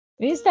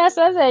Mr.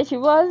 Soze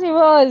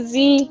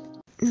ekibozibozi.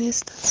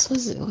 Mr.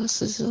 Soze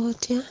wasuze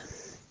otya?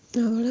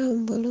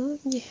 Obulamu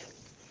bulungi.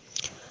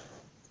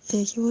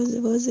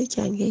 Ekibozibozi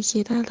kyange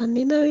ekirala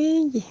nina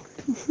bingi.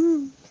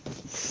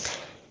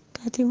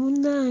 Kati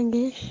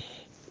munnange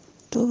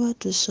tuba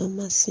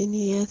tusoma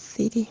siniya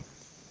 3.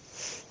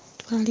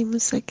 Twali mu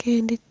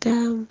second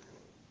term.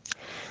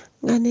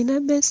 Nga nina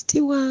besiti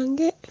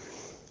wange.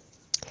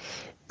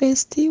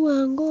 Besiti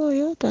wange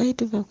oyo twali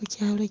tuva ku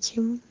kyalo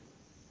kimu.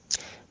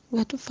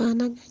 Nga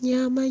tufaanaganya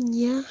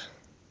amannya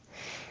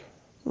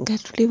nga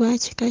tuli ba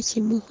kika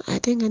kimu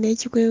ate nga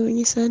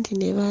n'ekikwewuunyisa nti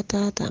ne ba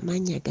taata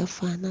amannya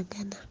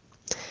gafaanagana.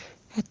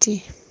 Kati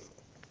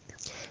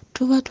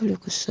tuba tuli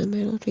ku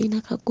ssomero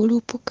tulina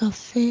kagulupu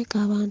kaffe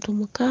k'abantu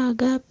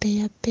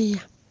 6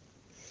 peya.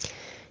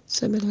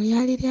 Essomero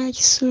lyali lya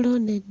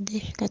kisulo nedde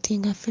kati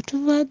nga ffe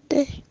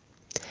tuvadde.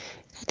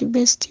 Kati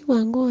besiti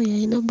wange oyo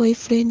alina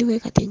boyfriend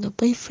we kati nga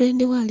boyfriend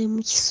we ali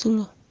mu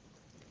kisulo.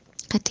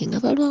 Kati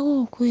nga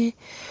balwawo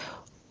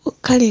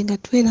kale nga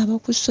tweraba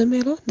ku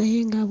ssomero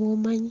naye nga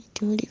bw'omanyi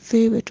nti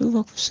ffe bwe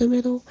tuva ku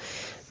ssomero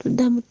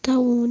tudda mu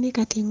ttawuuni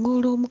kati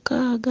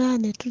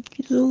ng'olwomukaaga ne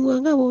tuzunguka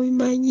nga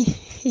bw'obimanyi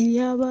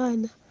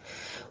eby'abaana.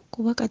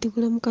 Kuba kati ku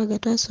lwomukaaga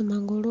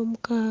twasomanga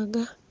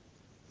olwomukaaga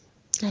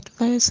nga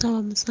tuvaayo ssaawa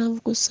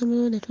 7 ku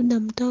ssomero ne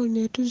tudda mu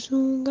ttawuuni ne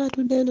tuzunga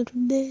tuddeyo ne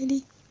tudda eri.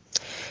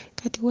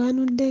 Kati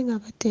wanudde nga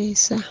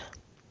bateesa.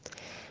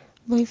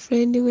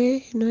 Boyfriend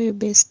we n'oyo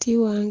besiti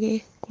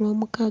wange ku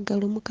lwomukaaga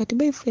lumu kati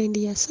boyfriend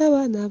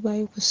yasaba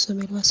n'avaayo ku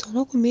ssomero basobole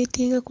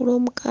okumiitinga ku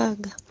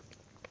lwomukaaga.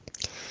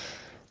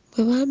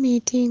 Bwe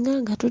baamiitinga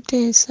nga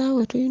tuteesa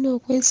we tulina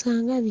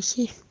okwesanga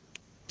biki.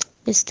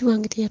 Besiti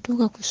wange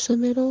teyatuuka ku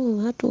ssomero, bwe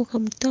baatuuka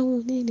mu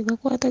ttawuuni ne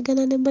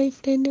bakwatagana ne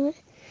boyfriend we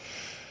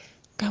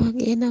nga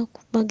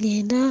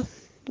bagenda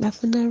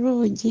bafuna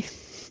loogi.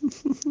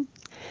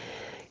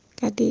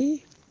 Kati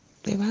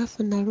bwe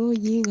baafuna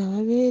loogi nga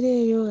babeera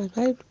eyo nga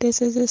twali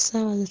tuteeseza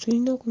essaawa ze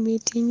tulina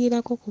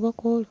okumiitingirako kuba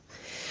kwolwo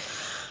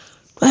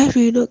twali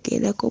tulina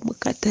okgendako mu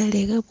katale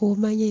nga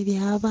bw'omanyi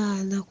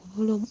eby'abaana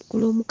ku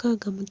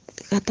lwomukaaga mu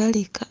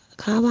katale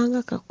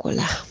kaabanga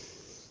kakola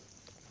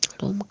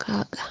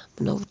olwomukaaga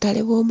buno obutale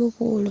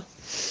bw'omubuulo.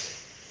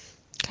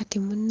 Kati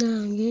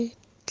munnange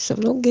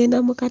tusobole okugenda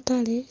mu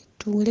katale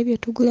tugule bye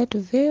tugula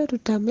tuveeyo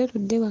tutambule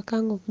tudde waka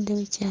ng'obudde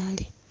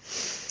bukyali.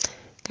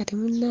 Kati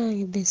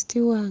munnange besiti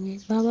wange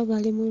baba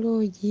bali mu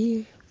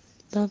loogi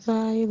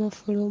bavaayo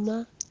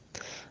bafuluma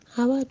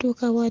aba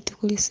atuuka bw'ati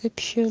ku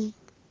reception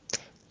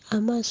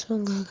amaaso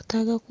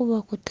ng'atagakuba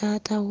ku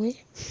taata we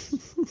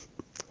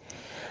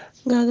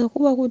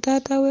ng'agakuba ku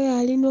taata we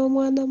ali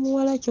n'omwana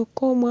muwala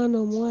kyokka omwana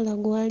omuwala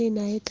gwali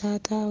naye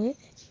taata we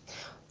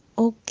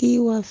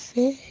oggi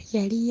waffe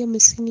yali ye mu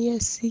siniya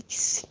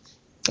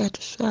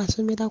 6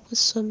 asomera ku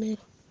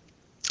ssomero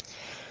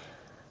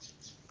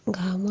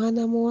nga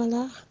mwana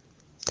muwala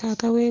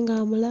taata we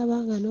ng'amulaba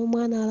nga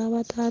n'omwana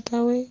alaba taata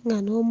we nga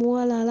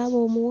n'omuwala alaba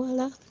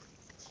omuwala.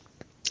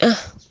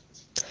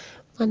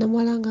 Mwana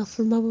muwala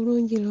ng'afuluma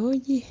bulungi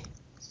loogi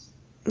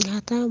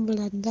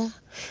ng'atambula dda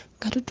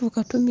nga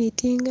tutuuka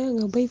tumiitinga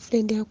nga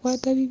boyfriend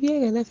akwata bibye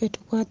nga naffe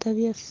tukwata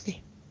byaffe.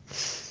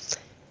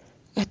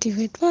 Kati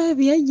bwe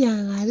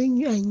byajjanga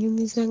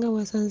annyumiza nga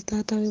bw'asanze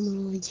taata we mu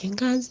loogi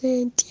nga nze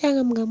ntya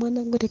nga mwana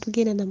gwe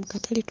tetugenda na mu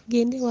katale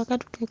tugende waka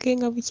tutuuke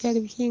nga bukyali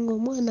buki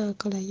ng'omwana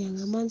akola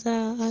yanga manza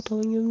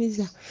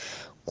atonyumiza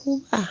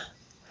kuba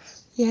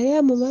yali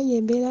amumanyi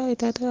embeera we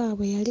taata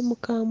waabwe yali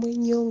mukambwe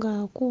nnyo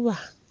ng'akuba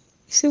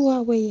si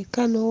waabwe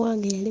yekka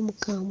n'owange yali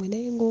mukambwe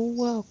naye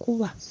ng'owuwe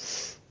akuba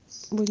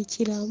buli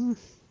kiramu.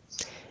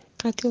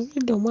 Kati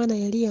obudde omwana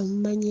yali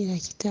yamumanyira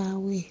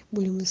kitaawe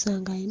buli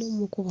musanga alina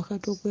omumukuba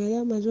kati ogwo yali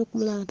amaze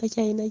okumulaba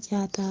takyalina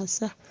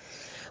kyataasa.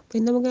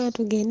 Bwe namugamba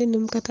tugende ne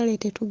mu katale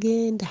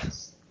tetugenda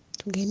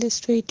tugende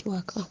straight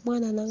waka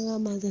omwana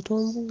n'agamba nze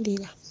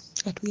tombuulira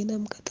nga tugenda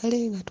mu katale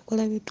nga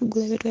tukola bye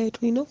tugula bye twali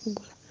tulina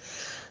okugula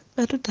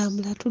nga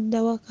tutambula tudda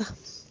waka.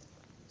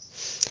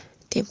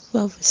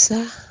 Tebubabusa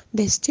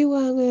besiti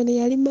wange ono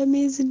yali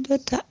mamiizi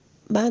ddota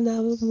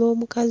baana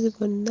b'omukazi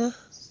bonna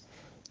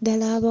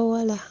ddala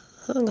abawala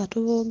nga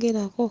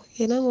tuboogerako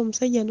era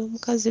ng'omusajja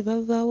n'omukazi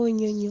bavaawo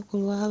nnyo ku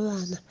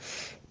lw'abaana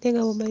naye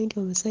nga bw'omanyi nti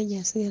omusajja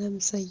asigala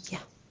musajja.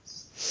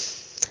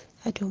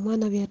 Kati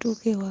omwana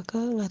byatuuka ewaka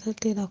nga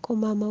tateerako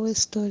maama we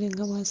sitoole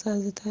nga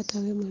bw'asanze taata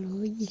we mu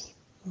loogi.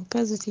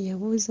 Omukazi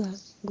teyabuuza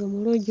gwe mu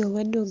loogi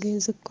obadde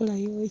ogenze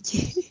kukolayo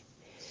ki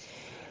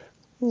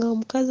nga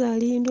omukazi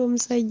alinda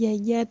omusajja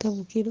ajja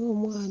atabukira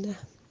omwana.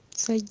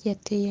 Omusajja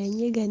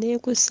teyanyega ne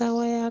ku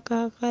ssaawa ya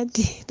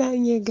kaakati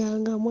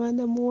tanyeganga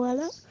mwana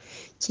muwala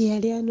kye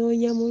yali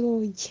anoonya mu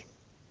loogi.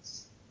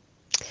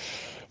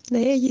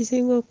 Naye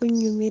ekisinga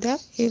okunnyumira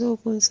era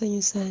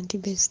okunsanyusa nti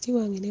besiti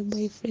wange ne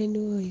boyfriend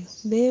we oyo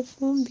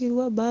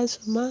beefumbirwa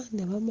baasoma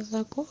ne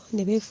bamalako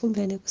ne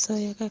beefumbira ne ku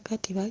ssaawa ya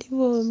kaakati bali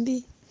bombi.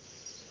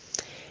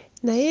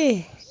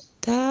 Naye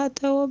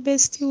taata wa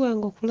besiti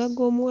wange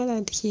okulaga omuwala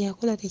nti kye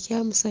yakola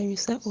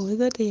tekyamusanyusa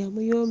oba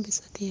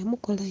teyamuyombesa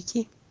teyamukola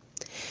ki.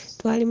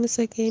 Twali mu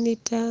second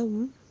term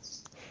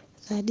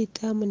saadi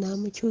ttaamu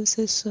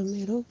n'amukyusa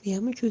essomero. Bwe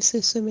yamukyusa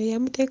essomero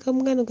yamuteeka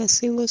mu gano ga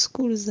single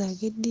schools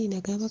ag'eddiini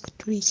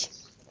ag'Abakatuliki.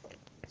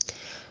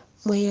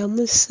 Mwe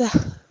yamussa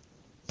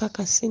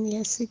paka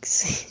senior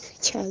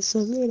 6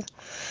 kyasomera.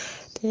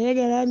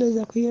 Teyayagala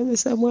ndowooza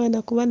kuyomesa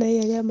mwana kuba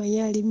naye yali amanyi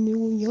ali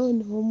miwunyo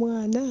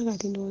n'omwana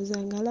kati ndowooza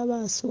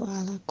ng'alaba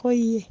aswalako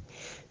ye.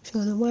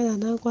 Ono omwana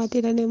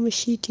n'ankwatira ne mu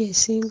shiiti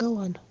esinga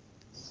wano.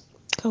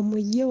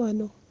 Kamujje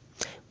wano.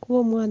 Kuba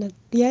omwana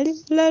yali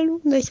mulalu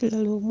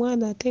n'ekirala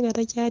omwana ate nga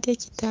takyatya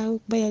kitaawe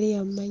kuba yali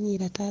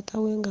yamumanyiira taata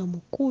we nga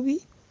mukubi.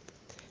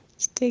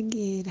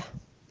 Kitegeera.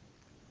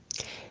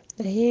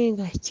 Naye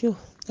nga kyo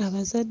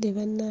abazadde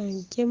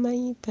bannange kye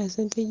mmanyi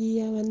percentage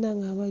ya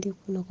bannange abali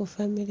kuno ku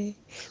famire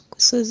ku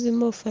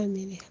Sozimo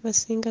famire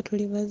abasinga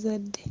tuli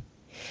bazadde.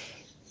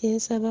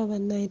 Yensaba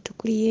bannange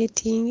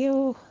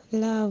tukuliyeetingewo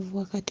love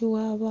wakati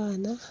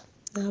w'abaana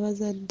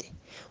n'abazadde.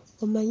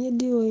 Omanye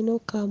ddi olina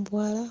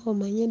okukambwala,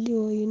 omanye ddi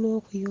olina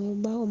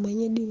okuyomba,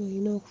 omanye ddi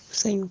olina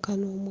okusanyuka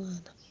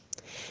n'omwana.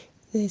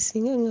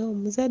 Singa nga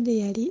omuzadde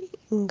yali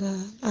nga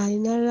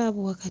alina love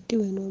wakati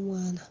we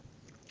n'omwana,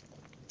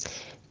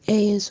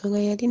 eyo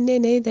ensonga yali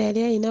nnene, either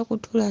yali alina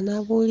kutuula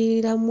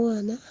n'abuulirira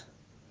mwana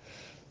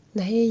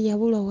naye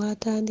yabula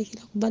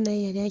w'atandikira kuba naye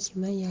yali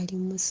akimanyi ali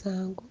mu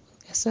musango.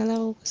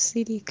 Yasalawo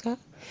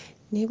kusirika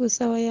naye ku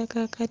ssaawa ya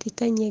kaakati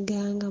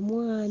tanyeganga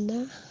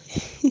mwana.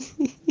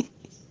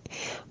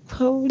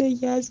 Wabula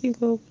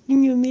ekyasinga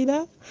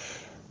okunnyumira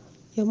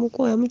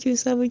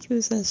yamukyusa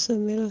bukyusa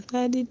ssomero.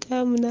 Saadi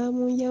ttaamu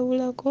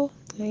n'amunjabulako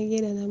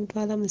n'agenda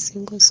n'amutwala mu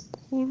single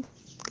school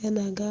gano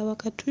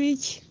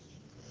ag'Abakatuliki.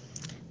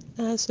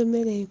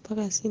 N'asomera eyo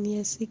paka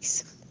senior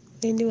 6.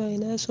 Frendi wange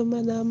n'asoma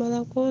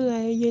n'amalako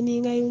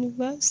n'ayojoininga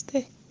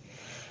university.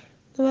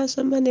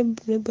 N'abasoma ne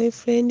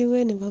boyfriend we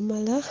ne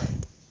bamala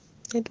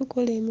ne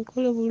tukola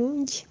emikolo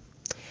bulungi.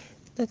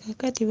 Na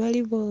kaakati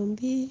bali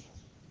bombi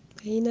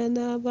balina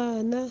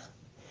n'abaana.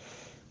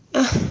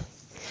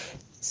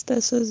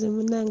 Sitasozi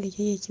munnange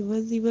ekyo ye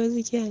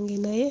kibozibozi kyange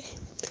naye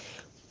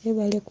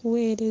weebale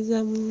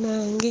kuweereza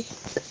munnange.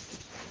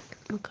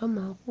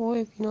 Mukama akuwe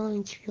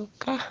ebirungi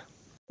byokka.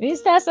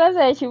 Bisitasozi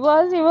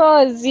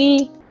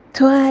ekiboozibozi.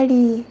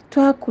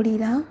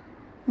 Twakulira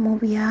mu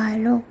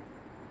byalo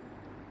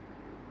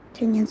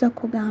kyenyinza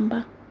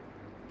okugamba.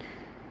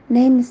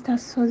 Naye Mr.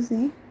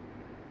 Sozi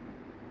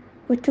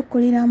bwe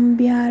tukulira mu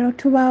byalo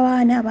tuba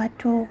baana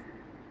bato.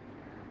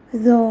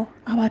 Zo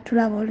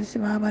abatulaba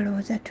oluusi baba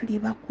balowooza tuli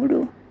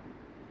bakulu.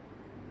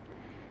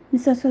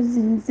 Mr.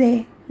 Sozi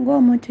nze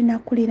ng'omuntu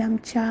nakulira mu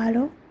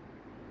kyalo,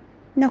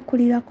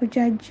 nakulira ku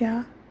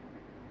jjajja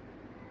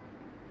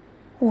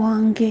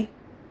wange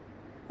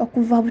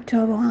okuva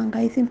buto bwange,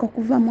 I think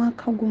okuva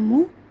mwaka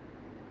gumu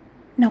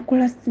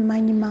nakula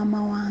simanyi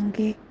maama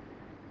wange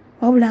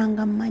wabula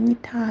nga mmanyi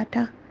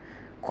taata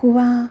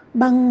kuba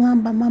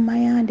baŋŋamba maama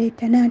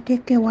yandeeta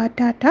n'anteeka ewa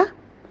taata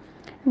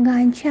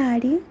nga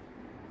nkyali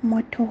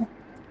muto.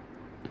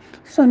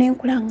 So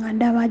nenkula nga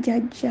ndaba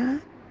jjajja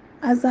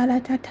azaala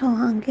taata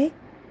wange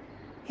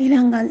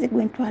era nga nze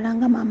gwe ntwala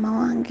nga maama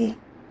wange.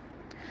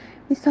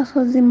 Mr.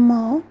 Sozi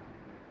Mo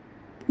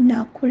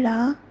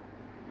nakula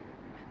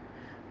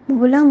mu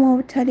bulamu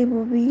obutali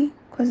bubi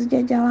kozi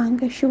jjajja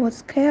wange she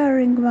was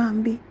caring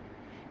bambi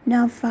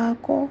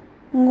nanfaako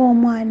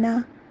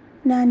ng'omwana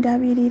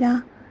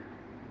nandabirira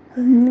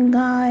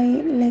nga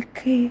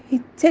like he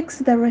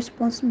takes the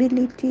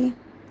responsibility.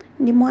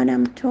 Ndi mwana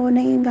muto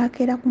naye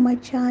ng'akeera ku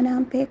makya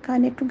nampeeka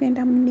ne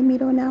tugenda mu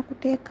nnimiro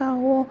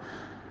n'akuteekaawo.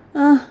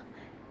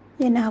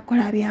 Ye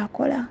n'akola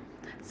by'akola.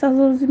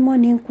 Sozi Mo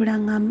nenkula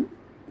nga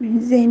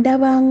nze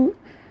ndaba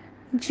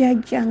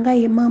jjajja nga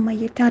ye maama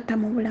ye taata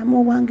mu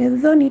bulamu bwange.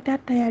 Zoni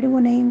taata yaliwo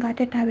naye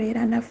ng'ate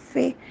tabeera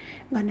naffe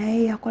nga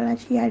naye yakola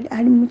ki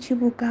ali mu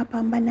kibuga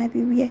apambana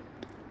bibye.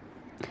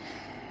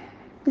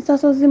 Mr.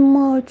 Sozi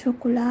Mo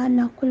tukula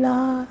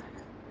nakula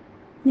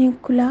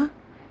nenkula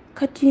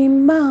kati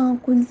mba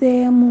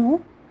nkuzeemu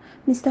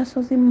Mr.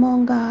 Sozi Mo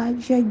nga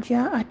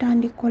jjajja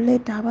atandika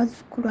oleeta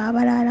abazzukulu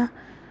abalala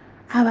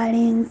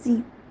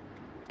abalenzi.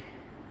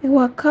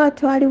 Ewaka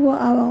twaliwo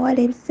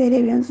abawala ebiseera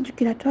ebyo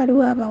nzijukira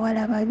twaliwo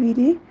abawala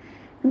 2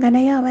 nga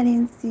naye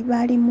abalenzi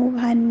bali mu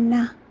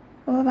 4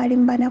 oba bali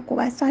mu 4 ku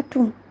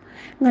 3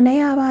 nga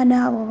naye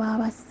abaana abo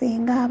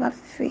baabasenga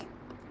abaffe.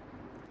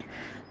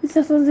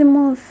 Mr. Sozi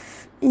Mo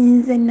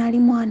nze nali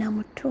mwana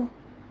muto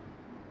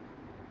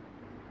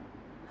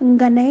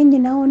nga naye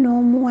nyinawo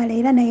n'omuwala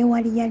era naye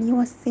wali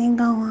yaliwo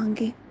ssenga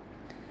wange.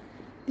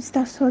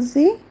 Mr.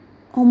 Sozi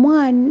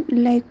omwana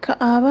like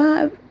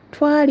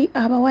twali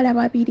abawala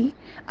 2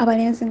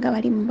 abalenzi nga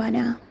bali mu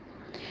 4.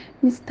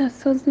 Mr.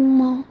 Sozi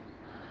Mo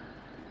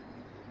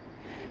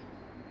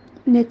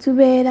ne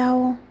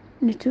tubeerawo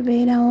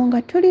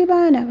nga tuli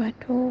baana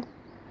bato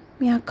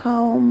myaka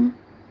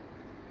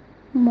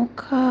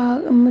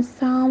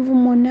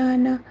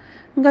 7-8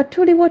 nga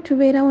tuliwo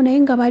tubeerawo naye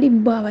nga bali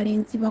bo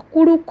abalenzi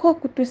bakuluko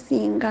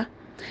kutusinga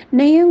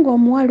naye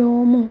ng'omuwala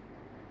omu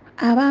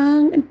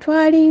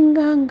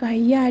twalinga nga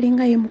ye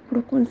alinga ye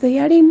mukulu ku nze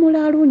yali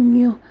mulalu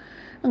nnyo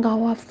nga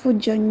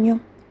wafujjo nnyo.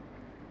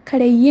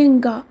 Kale ye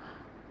nga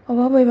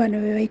oba bwe bano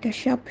bwe bayita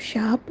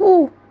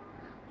shapu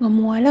nga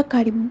muwala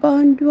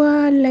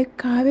kalibandwa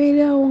like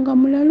abeerawo nga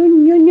mulalu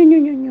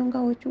nnyo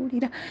nga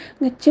wekiwulira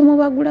nga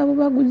kimubagula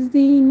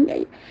bubaguzi.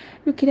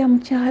 Jukira mu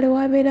kyalo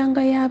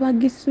wabeeranga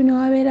yabagisu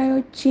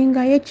newabeerayo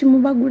kinga ye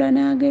kimubagula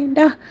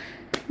n'agenda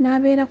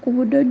n'abeera ku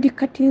budodi.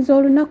 Kati nze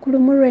olunaku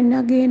lumu lwe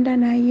nagenda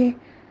naye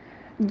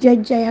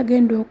jjajja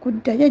yagenda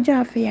okudda. Jjajja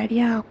waffe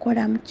yali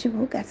akola mu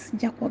kibuga,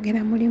 sijja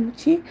kwogera mulimu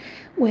ki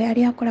gwe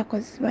yali akola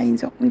kozi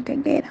bayinza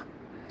okuntegeera.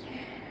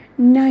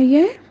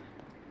 Naye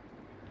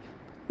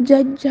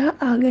jjajja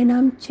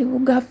agenda mu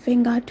kibuga ffe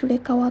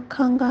ng'atuleka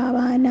waka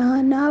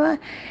ng'abaana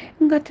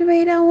nga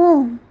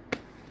tubeerawo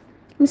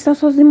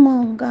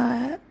misasozimu nga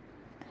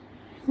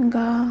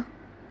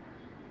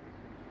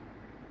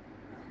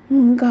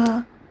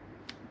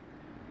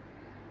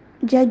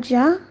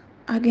jjajja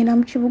agenda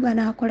mu kibuga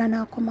n'akola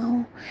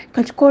n'akomawo.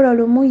 Kati kolo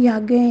lumu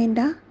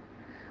yagenda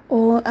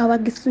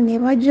abagisu ne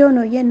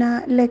bajono ye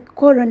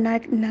kolo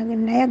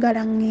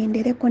nayagala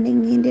ŋŋendereko ne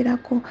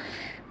ŋŋenderako.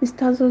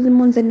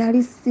 Misasozimu nze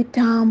nali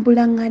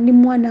sitambula nga ndi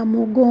mwana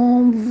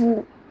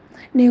mugonvu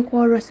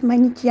nekolo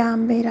simanyi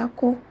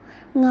kyambeerako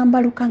ŋŋamba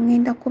luka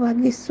ŋŋenda ku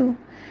bagisu.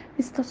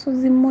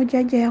 Misasozimu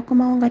jjajja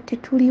yakomawo nga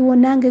tetuliwo,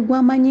 nange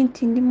gwamanyi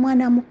nti ndi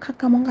mwana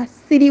mukakamu nga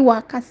siri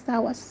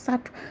wakasaawa 3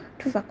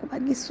 tuva ku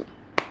bagisu.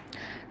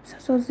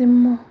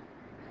 Misasozimu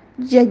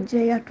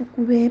jjajja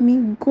yatukuba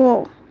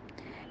emiggo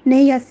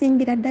naye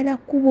yasingira ddala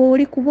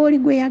kuba oli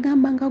gwe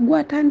yagamba nga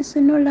gwatandise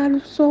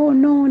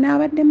nolalusoono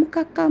n'abadde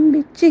mukakamu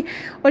biki.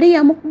 Oli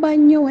yamukuba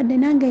nnyo wadde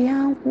nange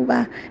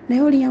yankuba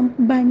naye oli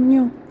yamukuba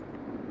nnyo.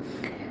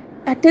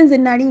 Ate nze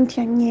nali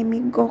ntya nnyo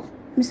emiggo.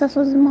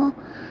 Misasozimu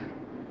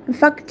in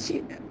fact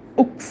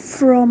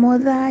from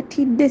that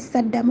day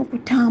saddamu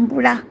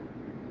kutambula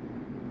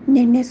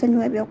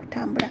neneesonyiwa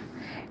ebyokutambula.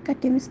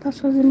 Kati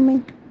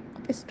misasozimu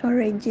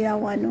storage ya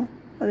wano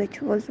oba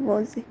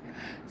ekibozibozi.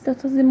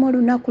 Misasozimu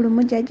olunaku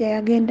lumu jjajja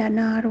yagenda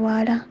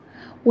n'alwala.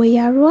 We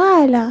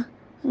yalwala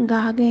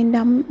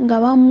nga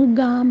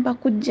bamugamba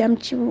kujja mu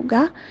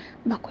kibuga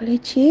bakole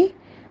ki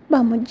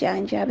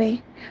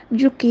bamujjanjabe.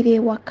 Jjukira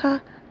ewaka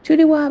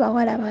tuliwo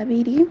abawala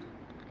 2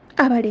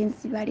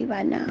 abalenzi bali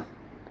 4.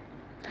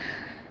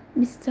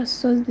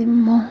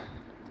 Misasozimu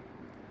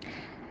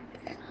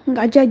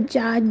nga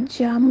jjajja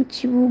ajja mu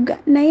kibuga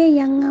naye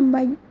yaŋŋamba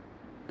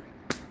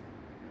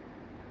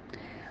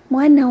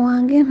mwana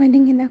wange mbadde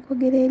ngenda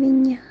kwogera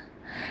erinnya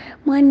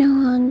mwana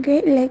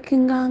wange like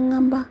nga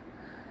ŋŋamba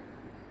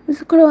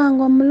muzukulu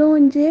wange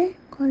omulungi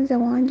konze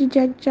wangi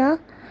jjajja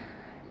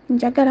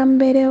njagala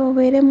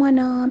obeere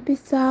mwana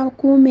wampisa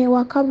kuuma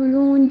ewaka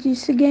bulungi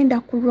sigenda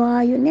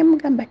kulwayo. Ne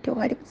mugamba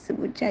tewali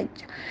buzibu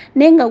jjajja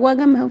naye nga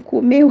gwagamba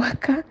nkuuma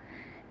ewaka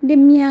ndi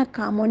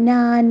myaka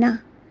 8.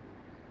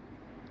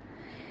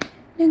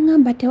 Ne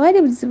ŋŋamba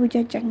tewali buzibu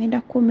jjajja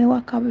ngenda kuuma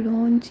ewaka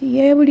bulungi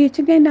ye buli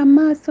ekigenda mu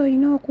maaso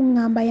olina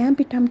okuŋŋamba.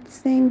 Yampita mu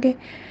kisenge.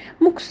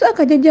 Mu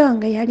kusooka jjajja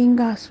wange yali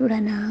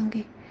ng'asuula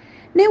nange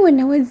naye we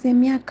naweza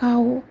emyaka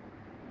awo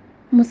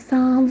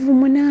 7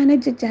 8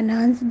 jjajja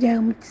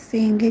nanzijayo mu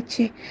kisenge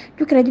kye.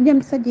 Jjukira jjajja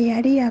musajja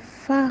yali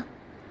yafa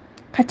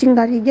kati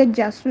nga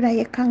jjajja asuula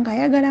yekka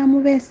ng'ayagala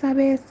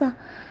amubeesabeesa.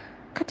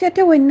 Kati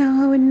ate we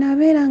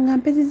nabeera nga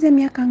mpezizza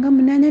emyaka nga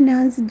 8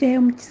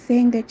 nanzijayo mu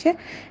kisenge kye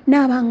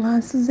naaba nga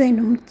nsuze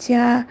eno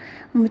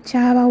mu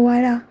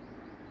kyabawala.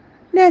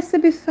 Naye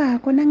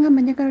sibifaako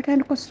naŋŋamba njagala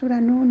otandika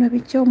osuula n'ono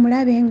biki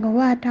omulabe nga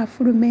oba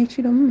ataafuluma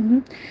ekiro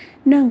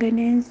nange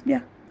ne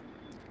nzija.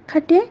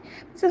 Kati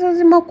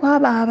misasozimu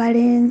kwaba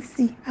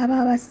abalenzi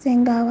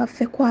abasinga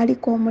abaffe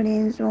kwaliko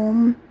omulenzi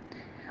omu.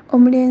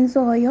 Omulenzi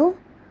oyo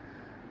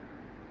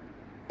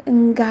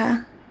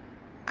nga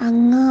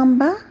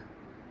aŋŋamba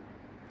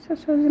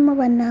misasozimu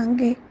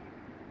bannange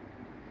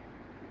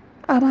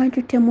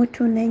abantu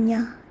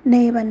temutunenya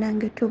naye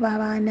bannange tuba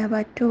abaana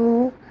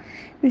bato.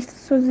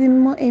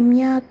 Misasozimu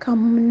emyaka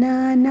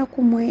 8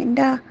 ku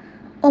 9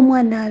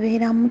 omwana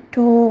abeera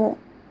muto.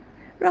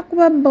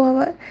 Lwakuba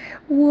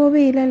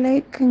wobeera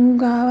like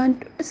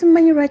ng'abantu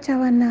simanyi lwaki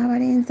abaana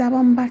abalenzi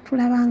abamu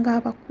batulaba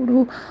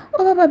ng'abakulu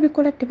oba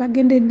babikola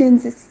tebagendedde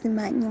nze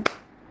simanyi.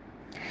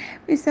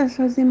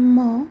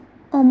 Misasozimu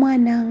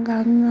omwana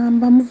nga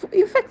ŋŋamba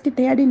in fact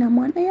teyalina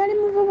mwana yali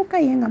muvubuka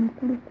ye nga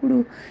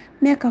mukulukulu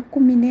myaka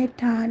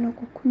 15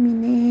 ku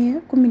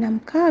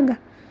 16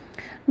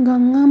 nga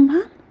ŋŋamba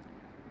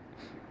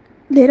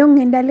leero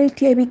ŋŋenda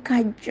leeta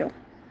ebikajjo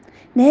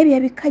naye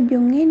ebyebikajjo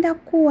ŋŋenda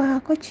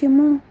kuwaako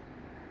kimu.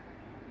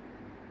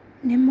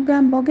 Ne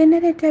mugamba ogenda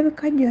leeta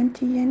ebikajjo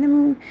nti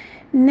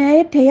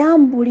naye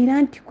teyambuulira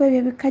nti ku ebyo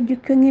ebikajjo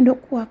kyo ŋŋenda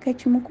okuwaako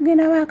ekimu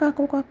kugenda baako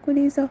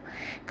akokwakulizo.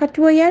 Kati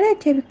we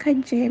yaleeta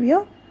ebikajjo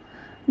ebyo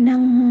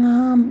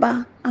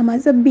naŋŋamba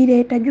amaze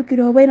bireeta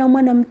jjukira obeera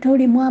omwana muto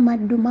olimu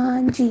amaddu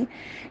mangi.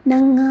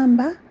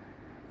 Naŋŋamba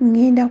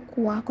ŋŋenda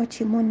kuwaako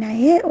kimu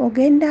naye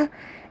ogenda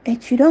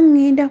ekiro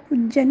ŋŋenda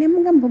kujja. Ne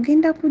mugamba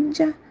ogenda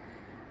kujja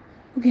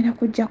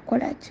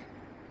kukola ki?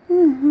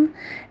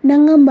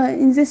 Naŋŋamba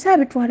nze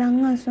saabitwala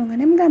nga nsonga.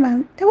 Ne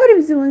mugamba tewali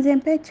buzibu nze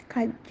mpa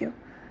ekikajjo.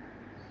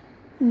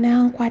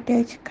 Nankwata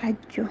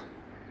ekikajjo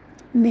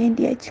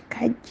nendi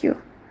ekikajjo.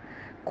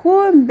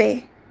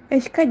 Kumbe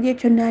ekikajjo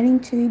ekyo nali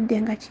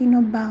nkiridde nga kirina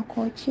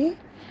obbanko ki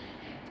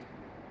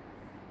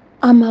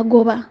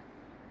amagoba.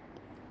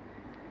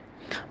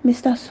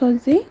 Mr.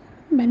 Sozi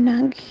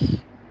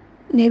bannange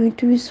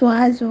n'ebintu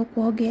biswaza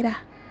okwogera,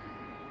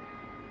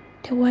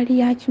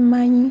 tewali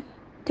akimanyi,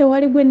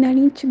 tewali gwe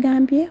nali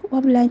nkigambye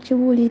wabula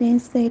nkibuulira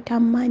ensi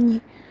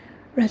etammanyi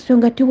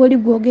lwasonga tewali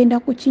gw'ogenda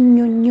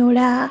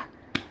kukinnyonnyola.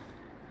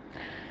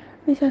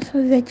 Mr.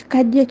 Sozi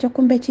ekikajjo ekyo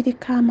kumbe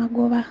kiriko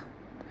amagoba.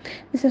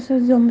 Mr.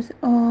 Sozi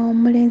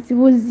omulenzi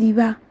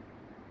buziba,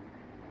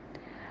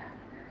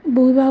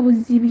 buba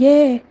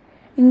buzibye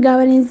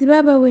ng'abalenzi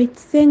babawa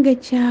ekisenge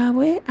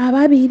kyabwe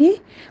ababiri,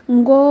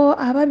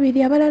 ababiri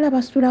abalala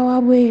basula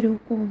wabweru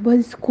ku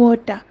boys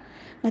quarter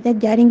nga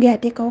jjajja alinga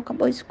yateekawo ka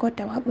boys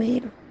quarter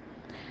wabweru.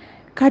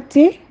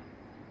 Kati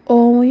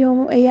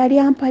oyo eyali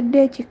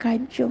ampadde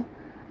ekikajjo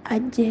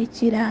ajja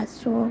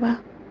ekiraasooba,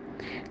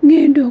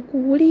 ngenda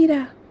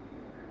okuwulira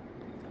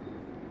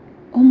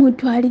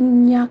omuntu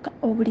alinnya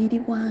obuliri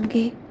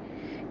bwange,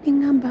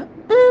 neŋŋamba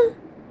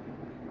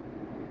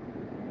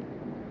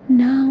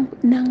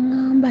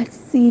naŋŋamba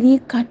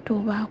sirika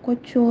tobaako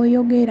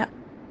ky'oyogera,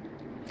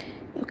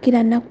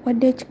 yokira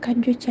nakuwadde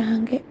ekikajjo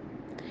kyange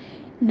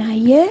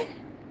naye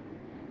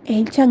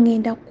enkya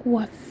ŋŋenda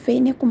kuwa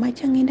ffene, ku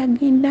makya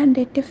ŋŋenda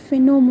ndeete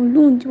ffene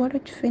omulungi, waliwo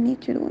kifene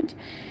ekirungi.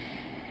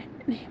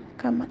 Naye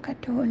Mukama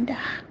Katonda,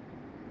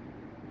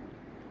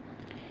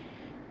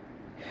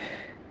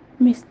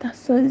 Mr.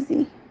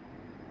 Sozi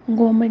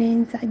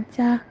ng'omulenzi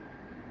ajja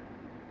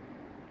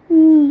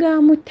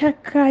nga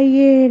mutaka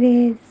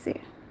yeereeze.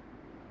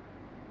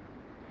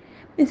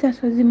 Mr.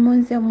 Sozi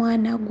munze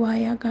mwana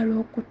gw'ayagala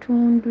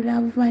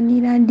okutundula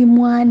vanira, ndi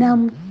mwana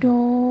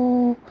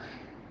muto.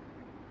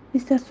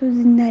 Mr.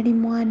 Sozi nali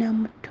mwana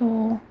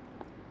muto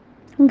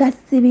nga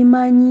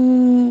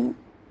sibimanyi,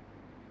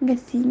 nga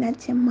sirina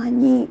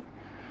kyemmanyi.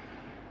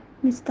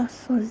 Mr.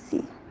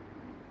 Sozi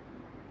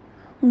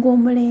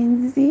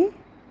ng'omulenzi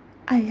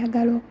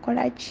ayagala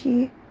okukola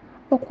ki?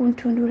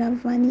 Okuntundula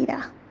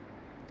vanira,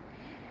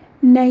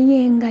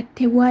 naye nga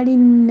tewali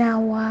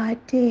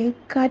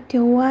nawaateeka,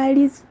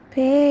 tewali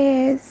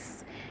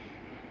space,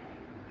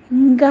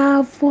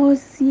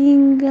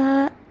 ng'afoosinga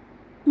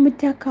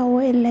mutaka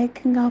we,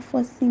 like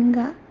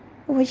ng'afoosinga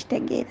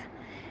wekitegeera,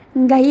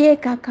 nga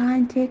yeekaka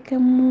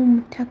nteekemu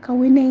mutaka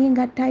we naye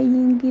nga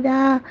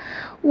tayingira,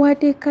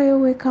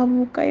 wateekayo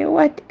wekabuukayo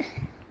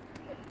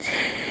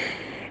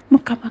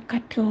Mukama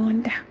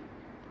Katonda.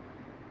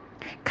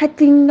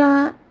 Kati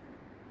nga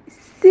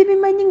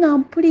sibimanyi nga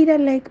mpulira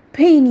like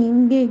pain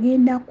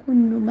ng'egenda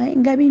kunnuma,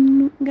 nga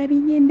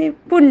bigenda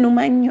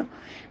kunnuma nnyo,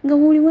 nga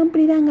buli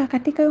wempulira nga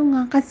akateekayo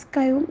nga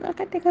nkasikayo, nga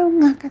akateekayo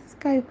nga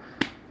nkasikayo.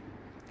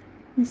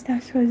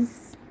 Mr.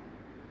 Sozi,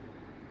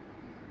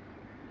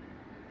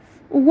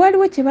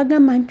 waliwo kye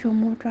bagamba nti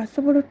omuntu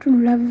asobola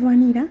otunula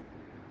vanira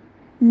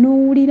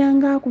n'owulira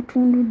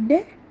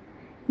ng'akutundudde,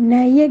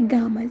 naye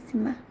ga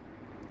mazima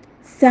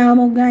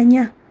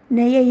saamuganya,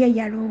 naye ye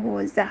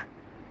yalowooza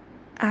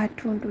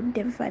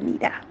atundudde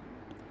vanira.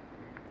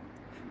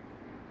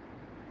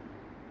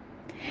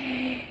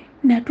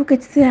 Natuuka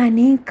ekiseera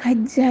ne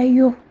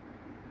nkajjayo,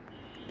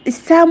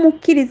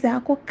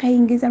 saamukkirizaako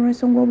kayingiza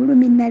lw'ensonga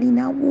obulumi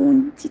nalina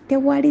bungi,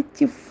 tewali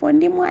kifo,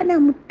 ndi mwana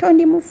muto,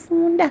 ndi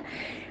mufunda,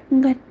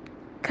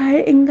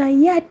 nga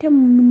ye ate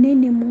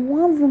munene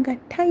muwanvu nga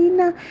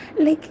talina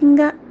like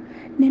nga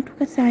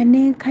netuuka saa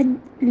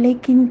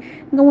like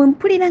nga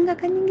wempulira nga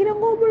kanyingira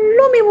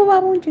ng'obulumi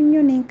buba bungi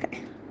nnyo.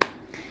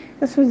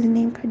 Sozi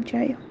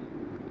nenkajjayo,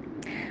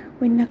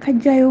 we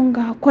nakajjayo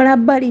ng'akola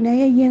bbali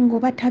naye ye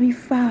ng'oba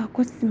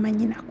tabifaako,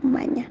 simanyi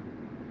nakumanya.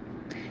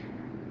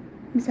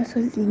 Mr.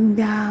 Sozi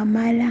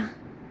ng'amala,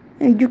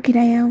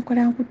 ejjukira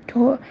yankola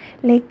nkutto,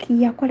 like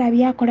yakola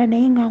byakola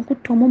naye nga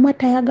nkutta omumwa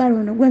tayagala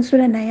ono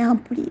gwensula naye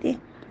ampulire.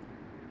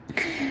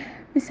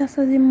 Mr.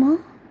 Sozi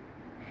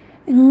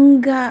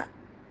nga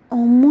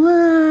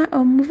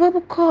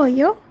omuvubuka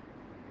oyo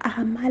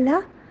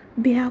amala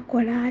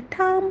byakola,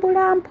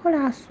 atambula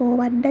mpola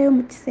asooba addayo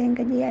mu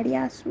kisenge gye yali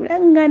asuula,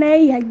 nga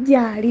naye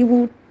yajja ali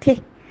butte,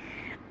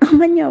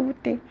 amanya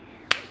obute.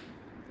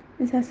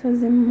 Mr.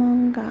 Sozi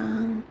nga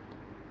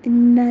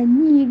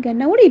nanyiiga,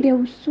 nawulira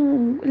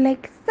obusungu,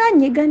 like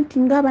saanyiga nti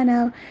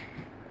ng'abaana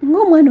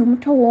ng'omwana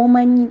omuto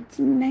w'omanyi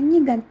nti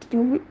nanyiga nti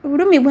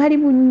obulumi bwali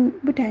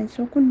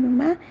butandise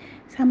okunnuma,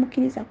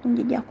 saamukkiriza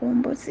kunjigyako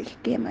mbuzi,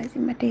 ge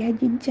mazima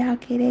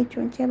teyagijjaako, era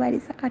ekyo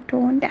nkyebaliza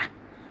Katonda.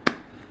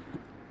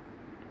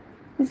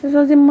 Mr.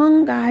 Sozi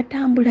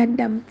ng'atambula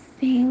adda mu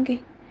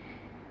kisenge,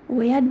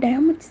 we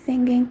yaddayo mu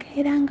kisenge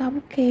nkeera nga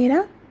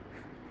bukeera,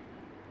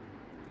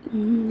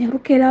 ne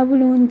bukeera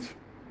bulungi,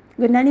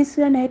 gwe nali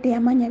nsula naye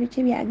teyamanya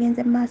biki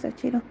byagenze mu maaso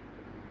kiro,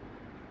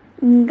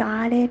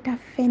 ng'aleeta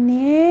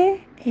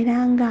ffene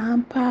era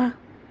ng'ampa.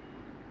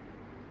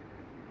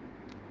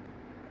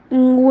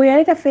 We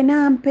yaleeta ffene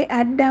ampe,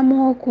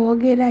 addamu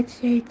okwogera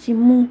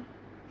kyekimu.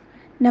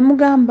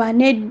 Namugamba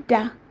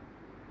nedda,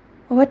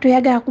 oba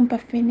toyagala kumpa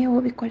ffene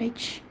obikole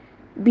ki,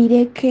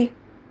 bireke.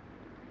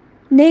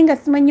 naye nga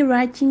simanyi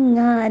lwaki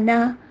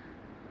ŋŋaana.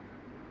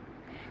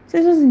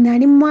 Sosozi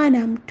nali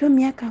mwana muto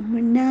myaka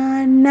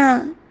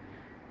 8.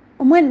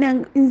 Omwana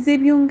nze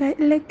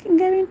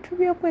ng'ebintu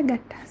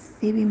by'okwegatta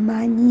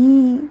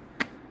sibimanyi.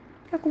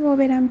 Kakuba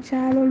obeera mu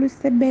kyalo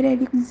olusebbere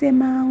likuze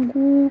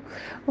mangu,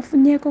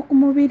 ofunyeeko ku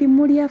mubiri,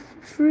 mulya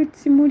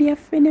fruits, mulya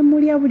ffene,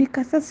 mulya buli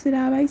kasasiro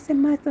abayise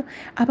maaso,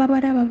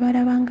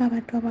 ababalaba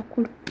ng'abantu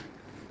abakulu.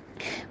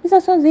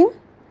 Musosozi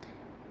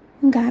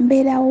nga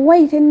mbeerawo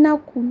wayita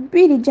ennaku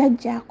 2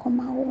 jjajja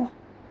akomawo.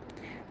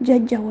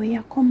 Jjajja we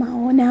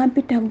yakomawo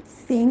n'ampita mu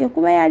kisenge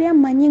kuba yali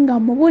amanyi nga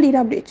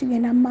mubulira buli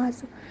ekigenda mu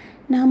maaso.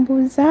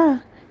 N'ambuuza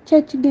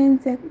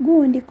kyekigenze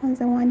gundi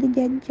konze wandi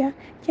jjajja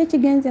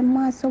kyekigenze mu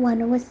maaso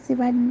wano we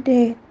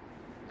sibadde.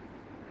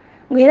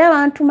 Ng'era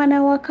bantuma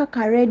nawaka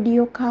ka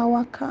rediyo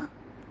kawaka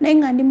naye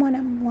nga ndi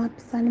mwana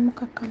muwampisa ndi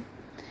mukakamu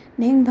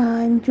naye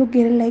nga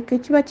njogera like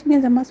ekiba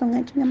kigenze mu maaso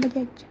nga nkigamba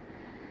jjajja.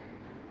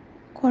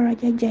 Kolwa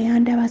jjajja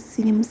yandaba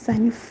siri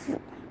musanyufu.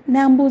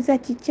 N'ambuuza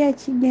kiki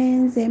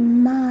ekigenze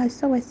mu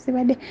maaso we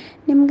sibadde.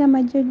 Ne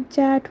mugamba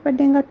jjajja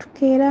tubadde nga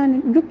tukeera.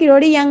 Jjukira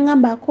oli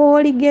yaŋŋamba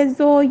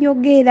k'oligeza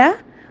oyogera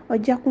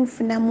ojja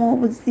kunfunamu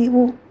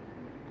obuzibu.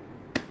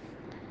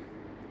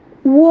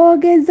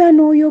 Woogeza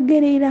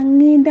n'oyogerera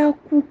ŋŋenda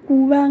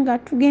kukuba nga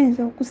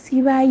tugenze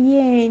okusibayo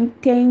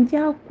ente.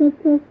 Nja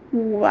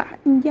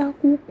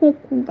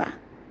kukukuba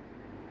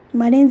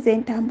male nze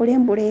ntambule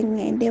mbule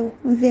ŋŋendewo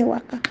nve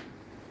ewaka.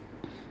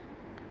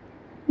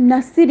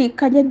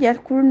 Nasirika jjajja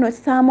ku luno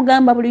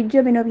saamugamba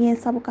bulijjo bino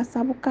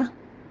byensabukasabuka.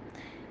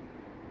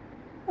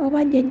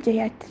 Oba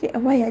jjajja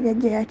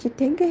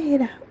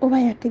yakitegeera oba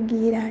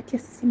yategeera atya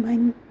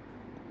simanyi.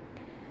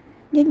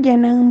 Jjajja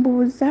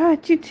n'ambuuza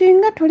kiki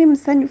nga toli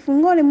musanyufu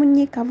ng'oli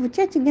munyiikavu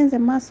ki ekigenze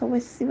mu maaso we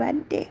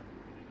sibadde.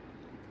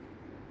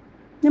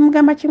 Ne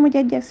mugamba kimu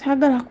jjajja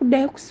saagala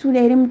kuddayo kusuula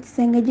eri mu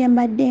kisenge gye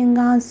mbadde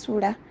nga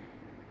nsula.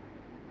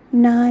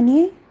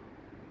 Naani?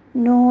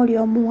 N'oli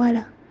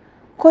omuwala.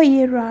 Ko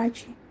ye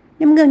lwaki?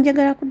 Ne mugamba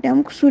njagala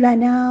kuddamu kusuula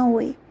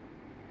naawe.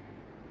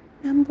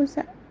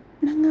 N'ambuuza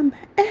n'aŋŋamba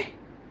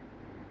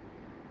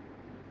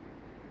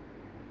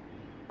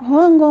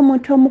oba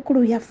ng'omuntu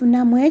omukulu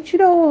yafunamu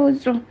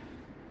ekirowoozo.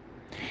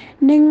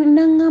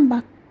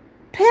 N'aŋŋamba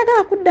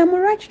toyagala kuddamu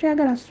lwaki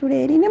toyagala kusula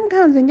eri? Ne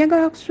mugamba nze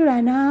njagala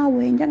kusula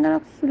naawe.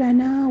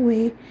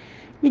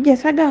 Jjajja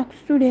saagala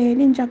kusula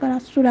eri njagala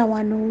kusula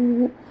wano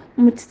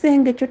mu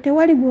kisenge kyo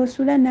tewali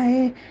gw'osula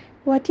naye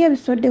watya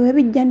ebisodde we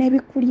bijja ne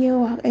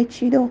bikulyewo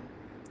ekiro.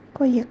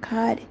 Ko ye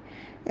kaale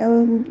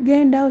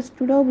genda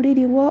ositule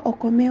obuliri bwo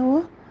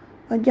okomewo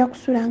ojja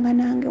kusulanga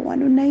nange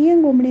wano. Naye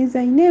ng'omulenzi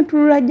alina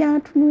entunula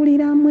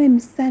gy'antunuuliramu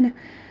emisana.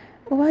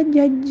 Oba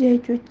jjajja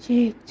ekyo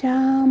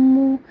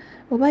kyekyamu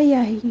oba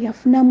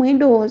yafunamu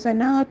endowooza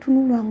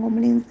n'atunulwa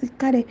ng'omulenzi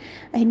kale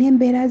alina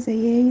embeera ze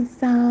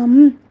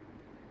yeeyisaamu.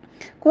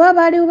 Kuba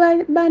baali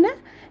 4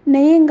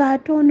 naye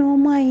ng'ate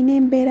n'omu alina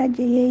embeera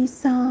gye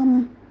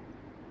yeeyisaamu.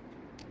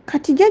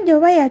 Kati jjajja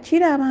oba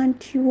yakiraba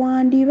nti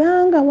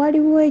wandibanga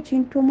waliwo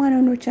ekintu omwana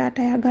ono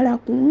ky'atayagala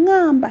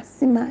kuŋŋamba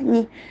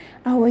simanyi.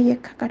 Awo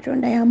yekka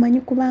Katonda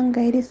yamanyi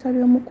kubanga eriiso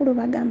ly'omukulu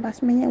bagamba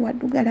simenye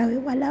waddugala we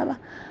walaba.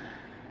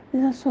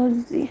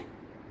 Nasozi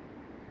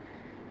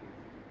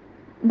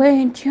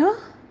bwe ntyo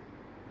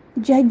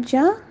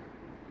jjajja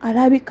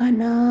alabika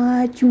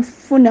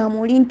n'akifuna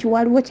muli nti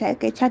waliwo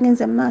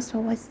ekyagenze mu maaso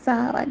we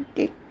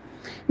saabadde.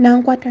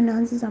 N'ankwata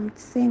n'anziza mu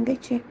kisenge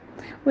kye.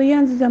 Bwe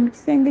yanziza mu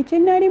kisenge kye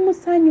nali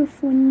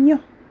musanyufu nnyo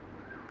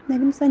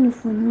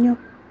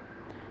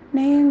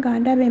naye nga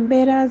ndaba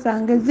embeera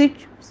zange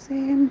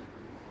zikyuseemu.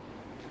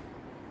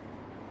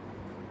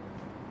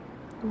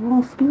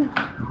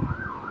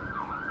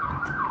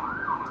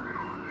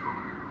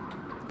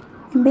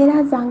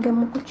 Embeera zange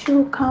mu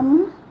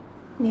kukyukamu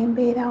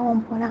nembeerawo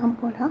mpola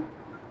mpola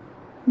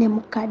ne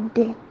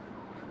mukadde.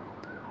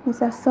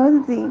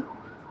 Nsasozi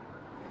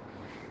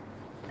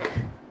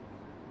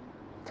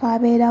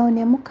twabeerawo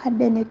ne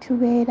mukadde ne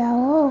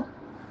tubeerawo.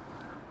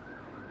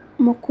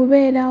 Mu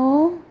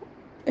kubeerawo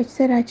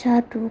ekiseera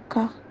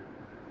kyatuuka.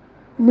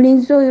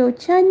 Omulenzi oyo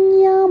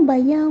ky'annyamba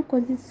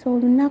yankozesa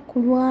olunaku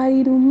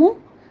lwali lumu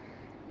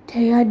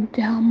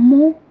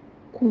teyaddamu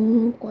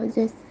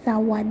kunkozesa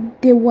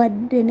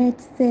wadde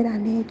n'ekiseera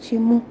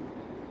n'ekimu.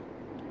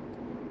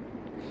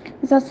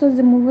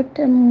 Nsasozi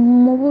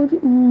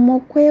mu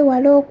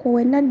kwewala okwo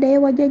we naddayo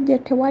ewa jjajja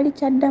tewali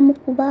kyaddamu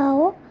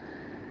kubaawo.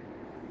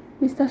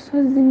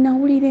 Nsasozi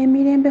nawulira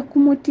emirembe ku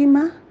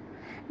mutima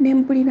ne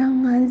mpulira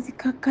nga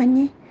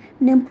nzikakkanye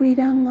ne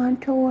mpulira nga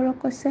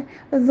ntowolokose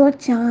zo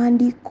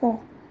kyandiko.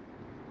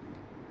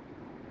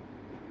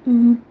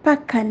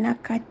 Mpaka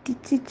nakati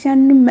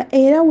kikyannuma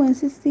era we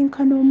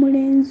nsisinkana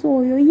omulenzi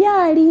oyo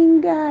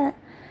yalinga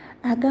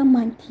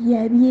agamba nti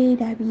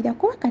yabyerabira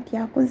kuba kati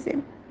akuze.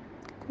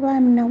 Kuba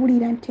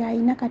nawulira nti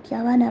alina kati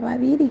abaana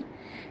 2.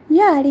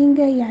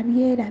 Yalinga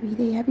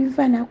yabyerabira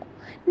yabiva nako.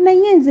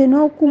 Naye nze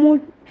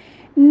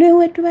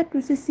newe tuba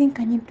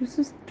tusisinkanye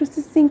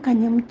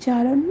mu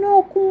kyalo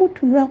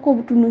n'okumutunulako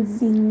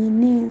obutunuzi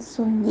nnyina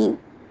ensonyi.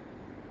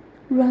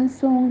 Lwa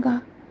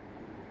nsonga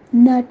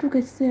natuuka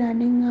ekiseera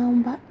ne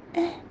ŋŋamba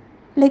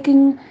like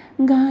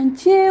nga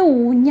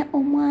nkyewuunya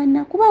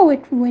omwana kuba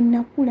we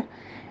nakula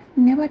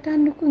ne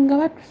batandika nga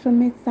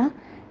batusomesa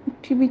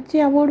nti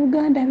biki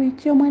abooluganda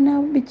biki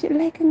omwana biki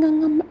like nga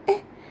ŋŋamba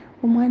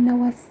omwana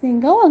wa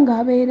ssenga wange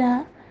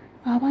abeera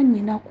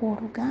abanyinaku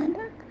oluganda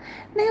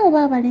naye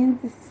oba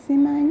abalenzi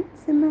simanyi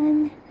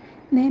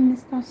naye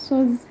Mr.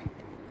 Sozi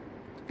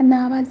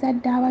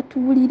n'abazadde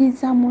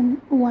abatuwuliriza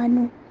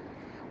wano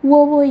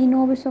woba olina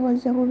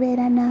obusobozi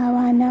obubeera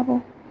n'abaana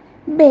bo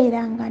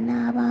beeranga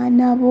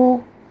n'abaana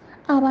bo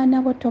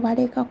abaana bo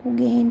tobaleka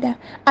kugenda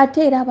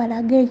ate era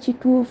balaga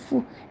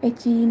ekituufu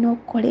ekirina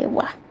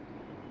okukolebwa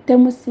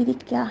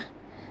temusirika.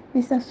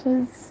 Mr.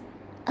 Sozi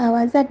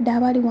abazadde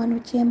abali wano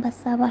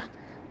kyembasaba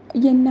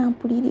yenna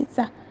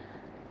mpuliriza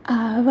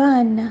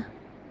abaana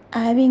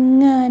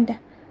ab'eŋŋanda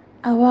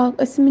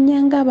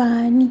simenyanga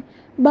baani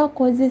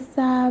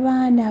bakozesa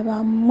abaana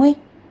bammwe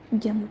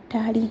gye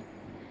mutali.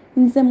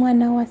 Nze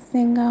mwana wa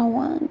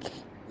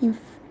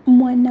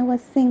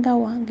ssenga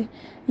wange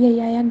ye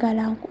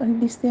yayagala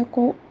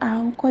ndiseeko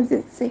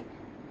ankozese.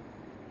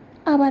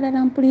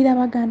 Abalala mpulira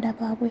baganda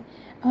baabwe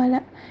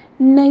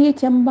naye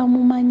kyemuba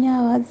mumanya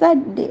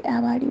abazadde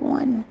abali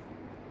wano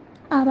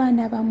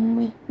abaana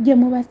bammwe gye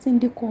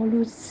mubasindika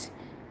oluusi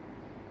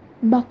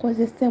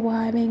bakozesebwa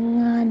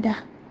ab'eŋŋanda.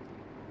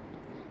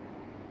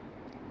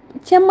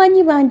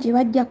 Kyemmanyi bangi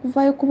bajja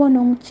kuvayo kubona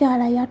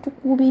omukyala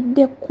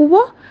yatukubidde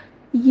kubo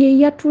ye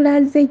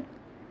yatulaze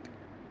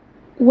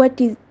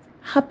what is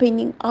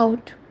happening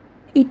out.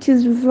 It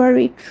is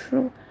very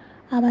true.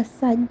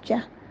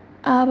 Abasajja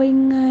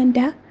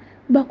ab'eŋŋanda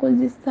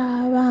bakozesa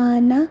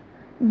abaana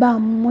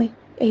bammwe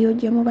eyo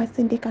gye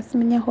mubasindika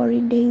simanya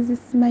holidays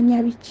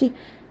simanya biki.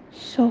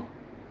 So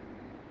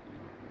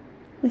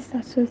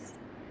Mr. Sozi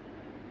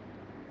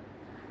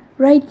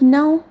right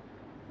now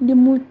ndi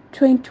mu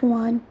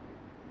 21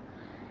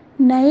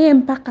 naye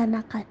mpaka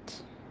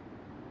nakati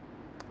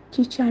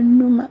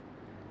kikyannuma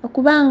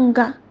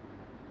okubanga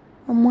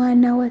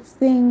omwana wa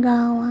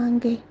ssenga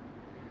wange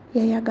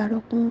yayagala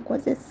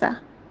okunkozesa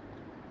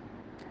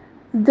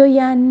dho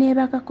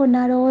yanneebakako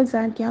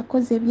nalowooza nti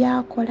akoze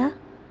byakola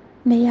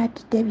naye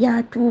ati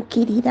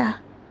tebyatuukirira.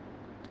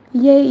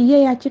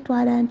 Ye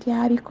yakitwala nti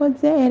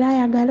abikoze era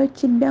ayagala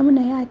okiddamu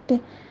naye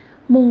ate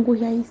Mungu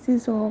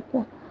yayisiza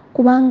okwo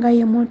kubanga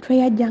ye muntu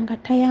eyajja nga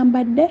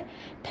tayambadde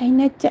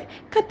talina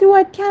kati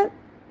watya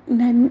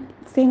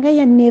senga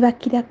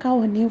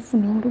yanneebakirakawo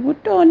nenfuna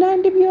olubuto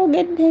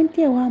nandibyogedde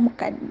nti ewa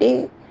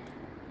mukadde.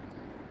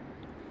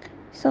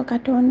 So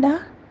Katonda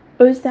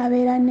oluusi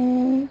abeera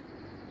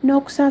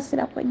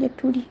n'okusaasira kwe gye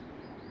tuli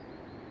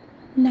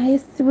naye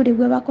si buli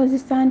gwe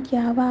bakozesa nti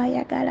aba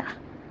ayagala,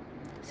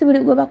 si buli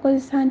gwe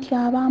bakozesa nti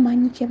aba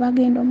amanyi kye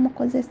bagenda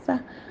omukozesa.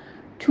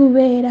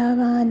 Tubeera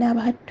abaana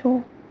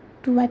bato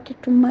tuba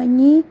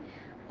tetumanyi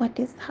what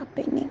is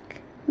happening.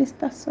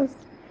 Mr. Sozi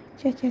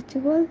kyekyo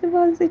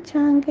ekiboozibozi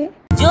kyange.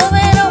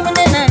 Jobeera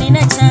omunene alina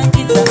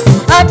kyankiza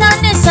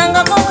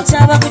atandisangako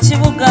omukyaba ku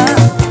kibuga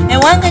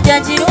ewange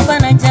gyagirumba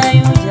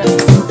nagyayuja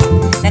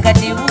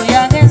nakati buuyo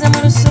agenze mu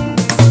lusuku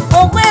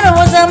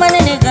okweroboza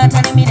amanene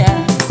gatalimira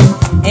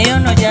eyo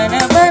no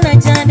gyanabaana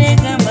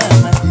gyandegamba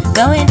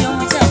gawendi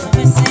omukyafu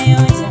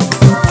beseeyoja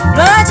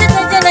lwaki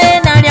tajja naye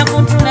naalya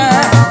kuntula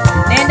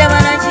nendaba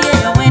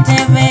nakiyeyo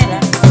bwenteveera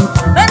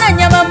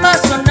bananyama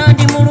maaso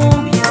nandi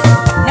mulumbye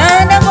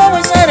nandaga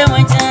obukyale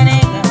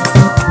bwekyaleega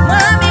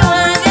mwami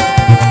wange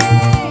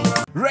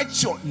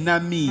Rachel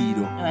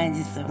Namiro.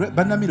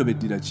 Banamiro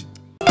beddira ki?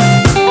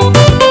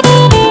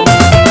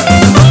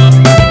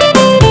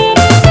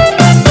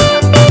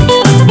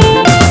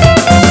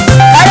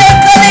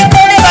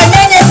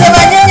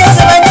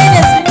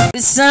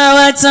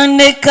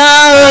 Sabatondeka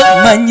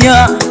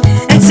manya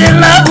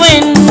ntela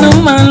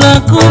bwenumala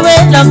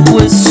kubeera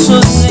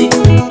kwesozi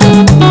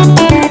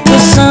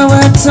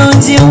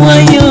sabatonji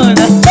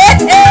wayona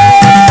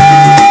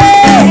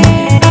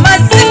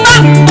mazima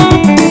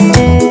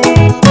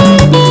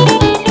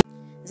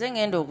nze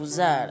ngenda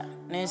okuzaala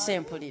nensi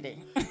empulire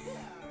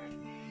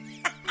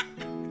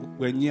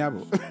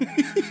Gwenyabo.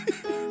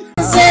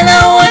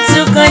 Sena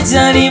watuka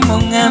jali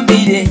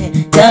mungambire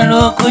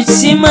talo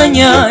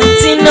kukimanya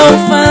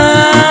tinofa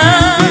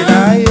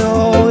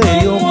Erayo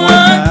eyo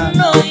mwana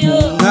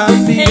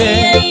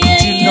ngambire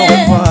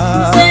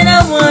tinofa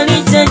Sena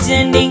mwali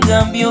jaje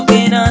ndingambyo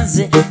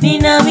nze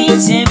nina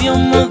bice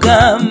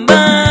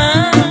by'omugamba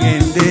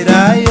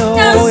Ngenderayo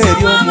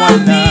eryo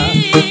mwana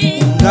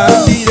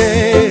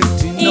ngambire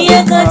tinofa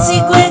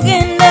yakati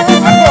kwegenda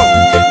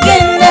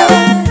genda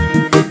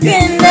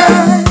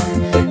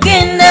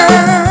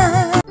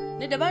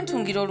Nede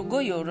bantungira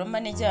olugoye olwo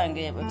manager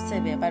wange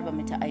babisebe bali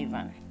bameta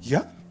Ivan.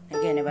 Ya?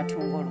 Agene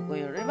batunga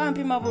olugoye olwo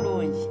bampima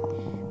bulungi.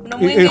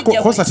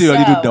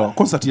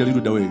 Concert yali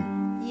ludda we.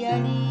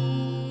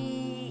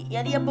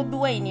 Yali ya Bobby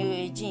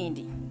Wine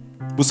ejindi.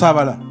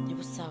 Busabala.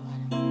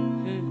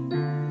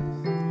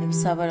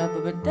 Busabala,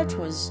 but that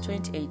was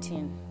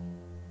 2018.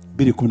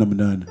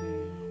 2018.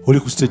 Oli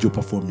ku stage of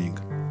performing.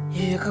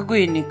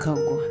 Kagwe ne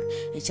kagwa.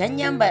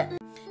 Ekyanyamba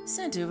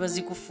sente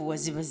bazikufuwa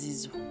ziba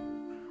zizo.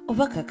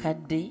 oba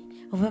kakadde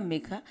oba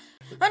meka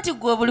anti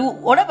gwe buli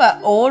olaba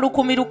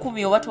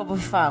ow'olukumi oba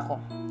tobufaako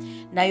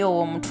naye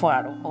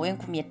ow'omutwalo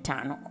ow'enkumi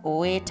 5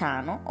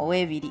 ow'etaano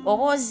ow'ebiri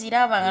oba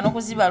ozirabanga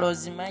n'okuzibala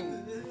ozimanyi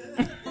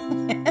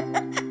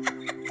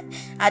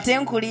ate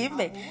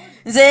nkulimbe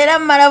nze era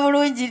mmala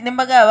bulungi ne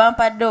mbagaba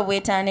bampadde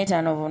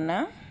obw'etaano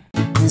bonna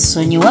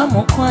nsonyiwa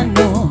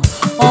mukwano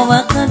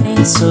obaka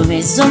n'ensobe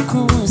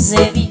ez'okubuuza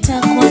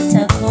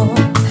ebitakwatako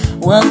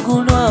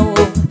waggulu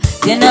awo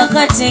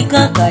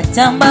genakateeka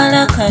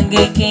katambala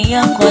kange ke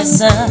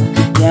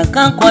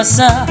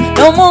yakankwasa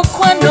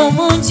n'omukwano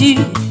mungi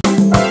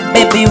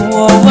bebi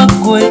woba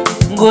gwe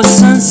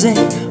ng'osanze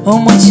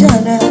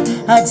omukyala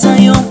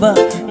atayomba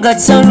nga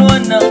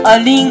talwana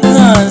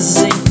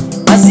alinganze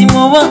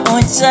mazima oba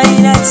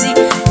onkyayira ti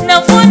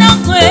nafuna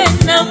gwe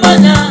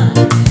namala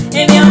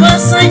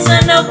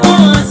ebyabasajja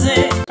nakoze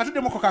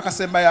katuddemoko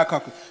kakasemba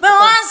yakako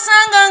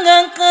bewasanga nga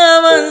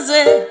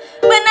nkabanze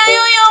bwe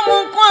nayoyo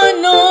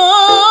omukwano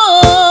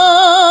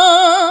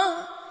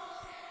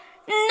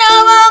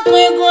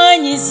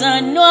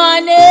nabakwegwanyiza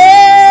nwane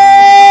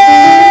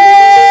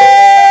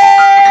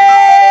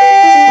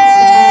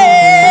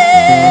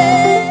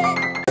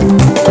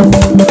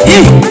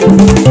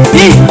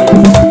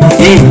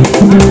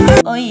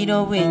oyira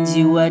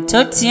obwenji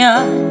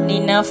watotya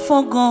nina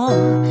fogo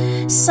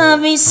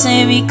sabisa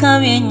ebika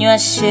byenywa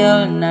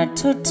shell na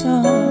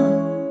toto